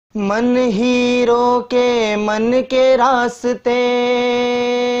मन हीरो के मन के रास्ते,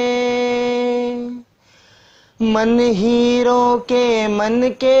 मन हीरो के मन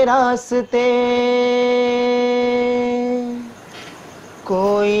के रास्ते,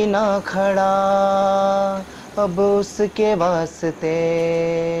 कोई ना खड़ा अब उसके वास्ते,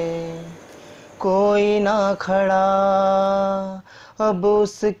 कोई ना खड़ा अब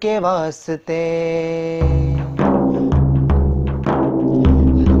उसके वास्ते।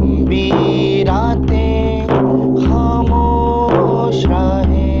 लंबी रातें खामोश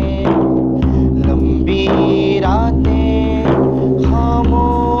राहें, लंबी रातें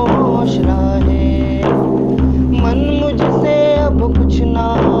खामोश राहें, मन मुझसे अब कुछ ना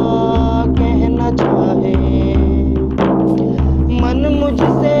कहना चाहे, मन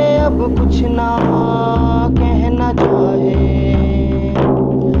मुझसे अब कुछ ना कहना चाहे।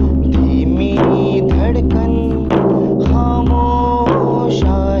 धीमी धड़कन खामोश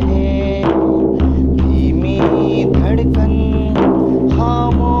आहे, धीमी धड़कन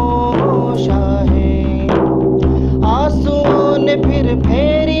खामोश आहे, आंसुओं ने फिर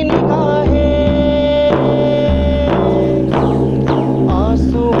फेरी निगाहें,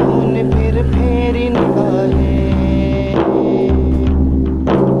 आंसुओं ने फिर फेरी निगाहें।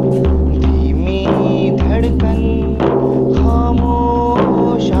 धीमी धड़कन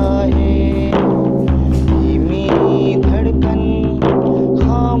खामोश आहे, धीमी धड़कन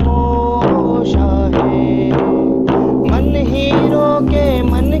खामोश आहे, मन हीरो के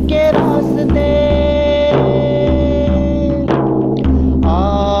मन के रास्ते।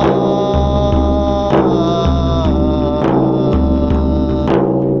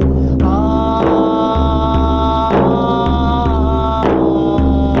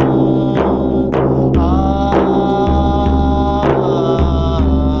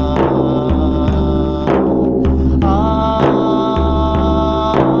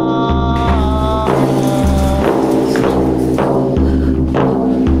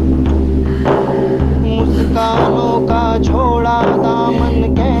 मुस्कानों का छोड़ा दामन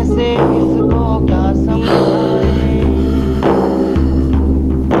कैसे इसको क्या समझाए,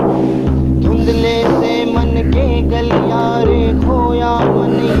 धुंधले से मन के गलियारे खोया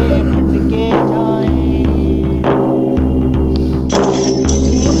मन ये भटके जाए।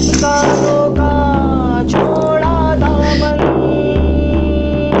 मुस्कानों का छोड़ा दामन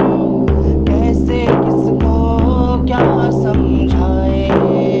कैसे किसको क्या समझाए,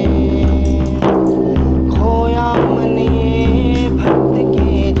 खोया मन ये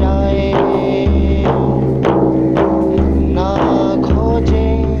भटके जाए। ना खोजे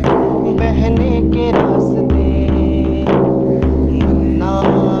बहने के रास्ते, ना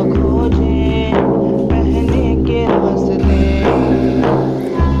खोजे बहने के रास्ते,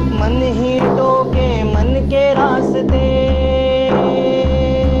 मन ही टोके मन के रास्ते,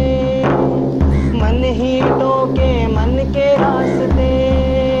 मन ही टोके मन के रास्ते,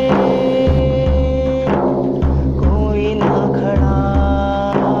 कोई ना खड़ा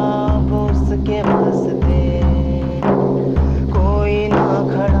वो उसके वास्ते, कोई ना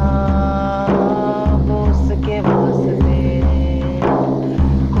खड़ा वो उसके वास्ते,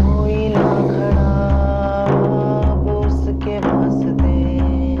 कोई ना खड़ा वो उसके वास्ते,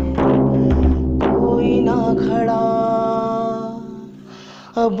 कोई ना खड़ा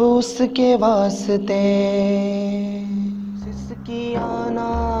अब उसके वास्ते। जिसकी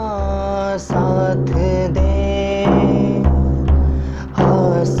आना साथ दे,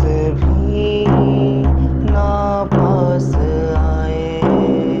 आस भी ना पास आए,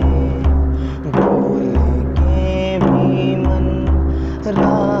 भूल के भी मन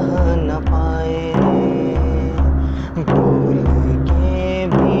राह न पाए, भूल के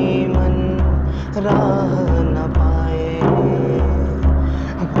भी मन राह न पाए,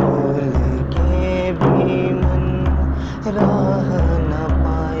 भूल के भी मन राह न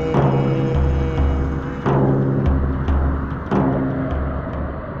पाए।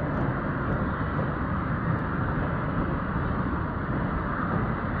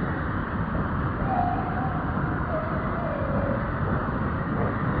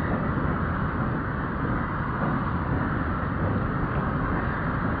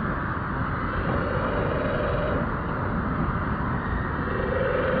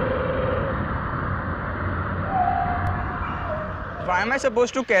 Why am I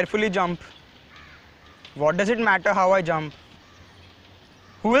supposed to carefully jump? What does it matter how I jump?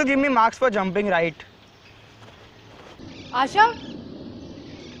 Who will give me marks for jumping right? Asha?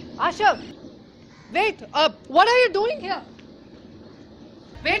 Asha! Wait, what are you doing here?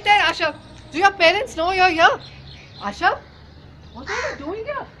 Wait there, Asha. Do your parents know you're here? Asha? What are you doing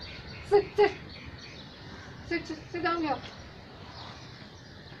here? Sit down here.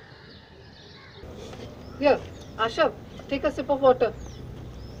 Here, Ashok, take a sip of water.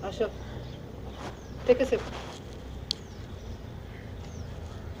 Ashok, take a sip.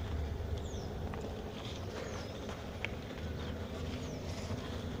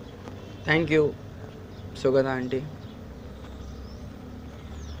 Thank you, Sugandha auntie.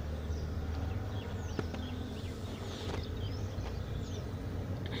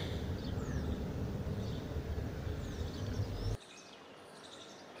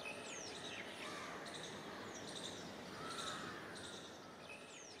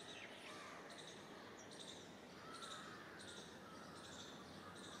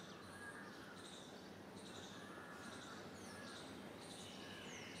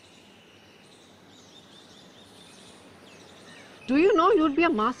 Do you know you'd be a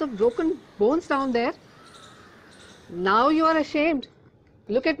mass of broken bones down there? Now you are ashamed.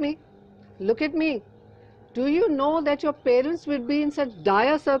 Look at me. Look at me. Do you know that your parents will be in such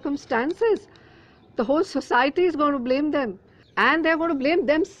dire circumstances? The whole society is going to blame them. And they're going to blame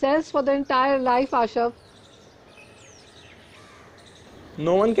themselves for their entire life, Ashok.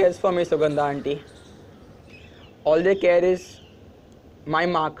 No one cares for me, Sugandha auntie. All they care is my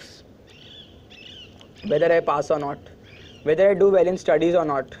marks. Whether I pass or not. Whether I do well in studies or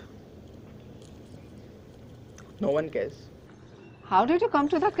not. No one cares. How did you come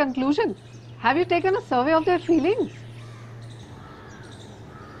to that conclusion? Have you taken a survey of their feelings?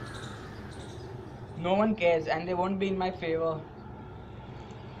 No one cares and they won't be in my favor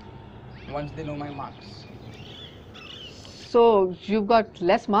once they know my marks. So you've got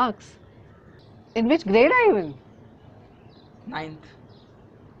less marks. In which grade are you in? 9th.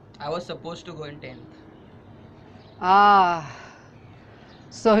 I was supposed to go in 10th. Ah,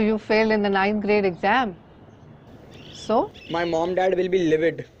 so you failed in the 9th grade exam. So? My mom dad will be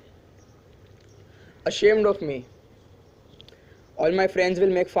livid. Ashamed of me. All my friends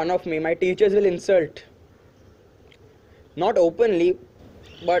will make fun of me. My teachers will insult. Not openly,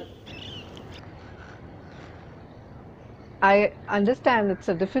 but I understand it's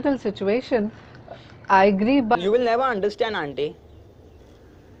a difficult situation. I agree, but you will never understand, auntie.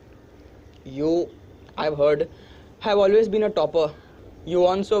 You, I've heard, have always been a topper. You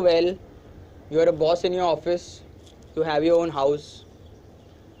earn so well. You are a boss in your office. You have your own house.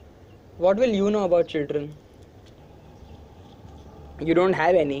 What will you know about children? You don't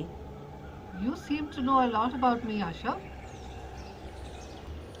have any. you seem to know a lot about me, Asha.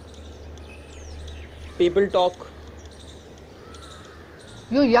 People talk.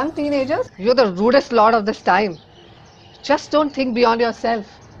 You young teenagers, you're the rudest lot of this time. Just don't think beyond yourself.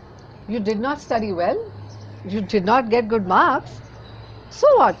 You did not study well. You did not get good marks. So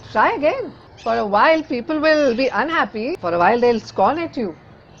what? Try again. For a while, people will be unhappy. For a while, they'll scorn at you,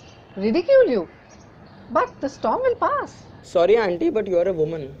 ridicule you. But the storm will pass. Sorry, auntie, but you are a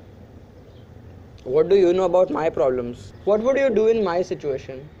woman. What do you know about my problems? What would you do in my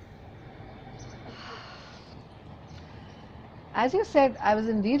situation? As you said, I was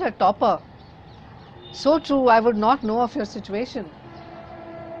indeed a topper. So true, I would not know of your situation.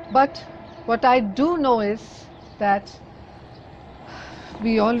 But what I do know is that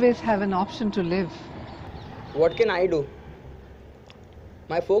we always have an option to live. What can I do?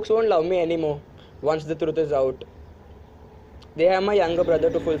 My folks won't love me anymore once the truth is out. They have my younger brother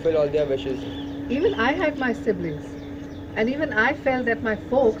to fulfill all their wishes. Even I had my siblings. And even I felt that my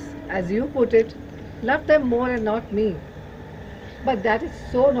folks, as you put it, loved them more and not me. But that is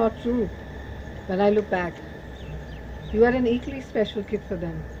so not true. When I look back, you are an equally special kid for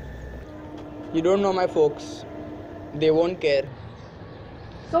them. You don't know my folks. They won't care.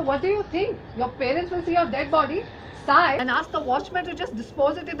 So what do you think? Your parents will see your dead body, sigh and ask the watchman to just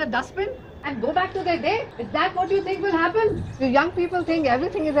dispose it in the dustbin and go back to their day? Is that what you think will happen? You young people think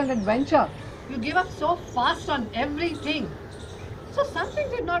everything is an adventure. You give up so fast on everything. So something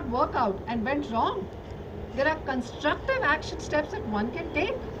did not work out and went wrong. There are constructive action steps that one can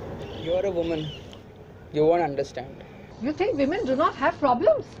take. You are a woman. You won't understand. You think women do not have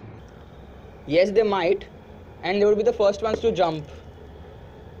problems? Yes, they might. And they would be the first ones to jump.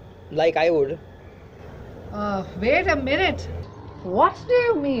 Like I would. Wait a minute. What do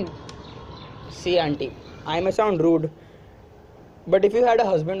you mean? See, auntie, I may sound rude. But if you had a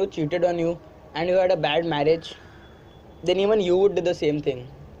husband who cheated on you and you had a bad marriage, then even you would do the same thing.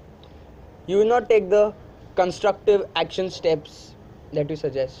 You will not take the constructive action steps that you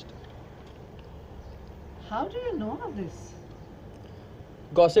suggest. How do you know of this?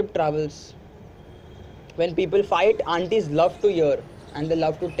 Gossip travels. When people fight, aunties love to hear and they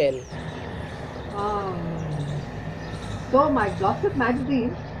love to tell. So my gossip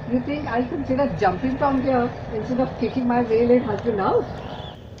magazine, you think I'll consider jumping from here instead of kicking my way-late husband out?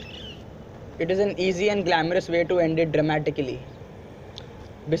 It is an easy and glamorous way to end it dramatically.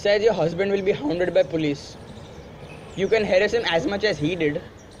 Besides, your husband will be hounded by police. You can harass him as much as he did,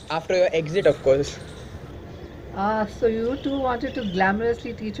 after your exit, of course. So you two wanted to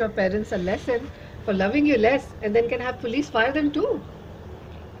glamorously teach your parents a lesson for loving you less and then can have police fire them too.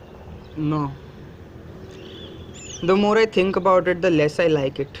 No. The more I think about it, the less I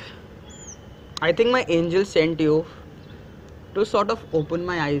like it. I think my angel sent you to sort of open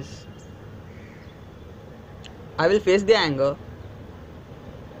my eyes. I will face the anger.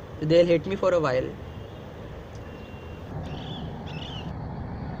 They'll hate me for a while.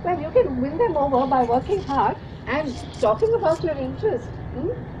 Well, you can win them over by working hard and talking about your interests.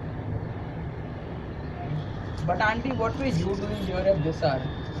 But auntie, what were you doing here at this hour?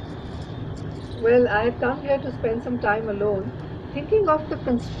 Well, I had come here to spend some time alone, thinking of the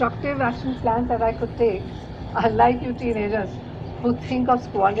constructive action plans that I could take, unlike you teenagers who think of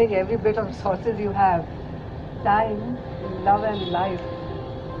squandering every bit of resources you have. Time, love and life.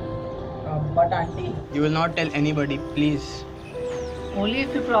 But auntie, you will not tell anybody, please. Only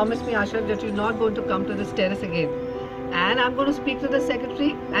if you promise me, Ashraf, that you're not going to come to this terrace again. And I'm going to speak to the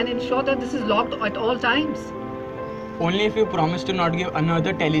secretary and ensure that this is locked at all times. Only if you promise to not give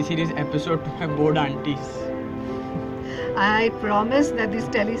another teleseries episode to my bored aunties. I promise that these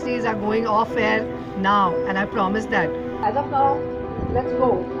teleseries are going off air now, and I promise that. As of now, let's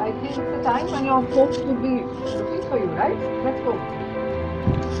go. I think it's the time when your folks would be looking for you, right? Let's go.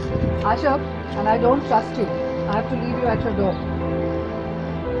 Ashraf, and I don't trust you. I have to leave you at your door.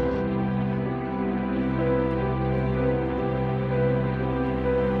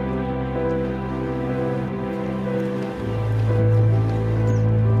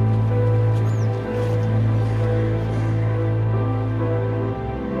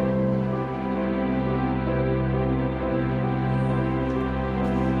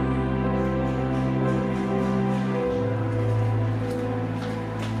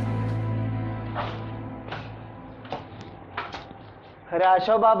 अरे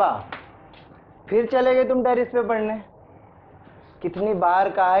आशो बाबा, फिर चले गए तुम terrace पे पढ़ने? कितनी बार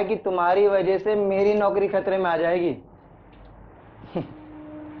कहा है कि तुम्हारी वजह से मेरी नौकरी खतरे में आ जाएगी।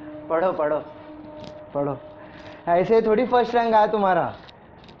 पढ़ो पढ़ो पढ़ो, ऐसे थोड़ी फर्स्ट रैंक आया तुम्हारा।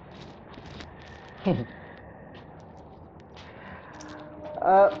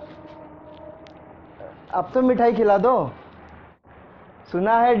 अब तो मिठाई खिला दो।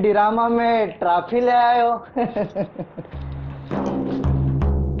 सुना है डिरामा में ट्रॉफी ले आए हो।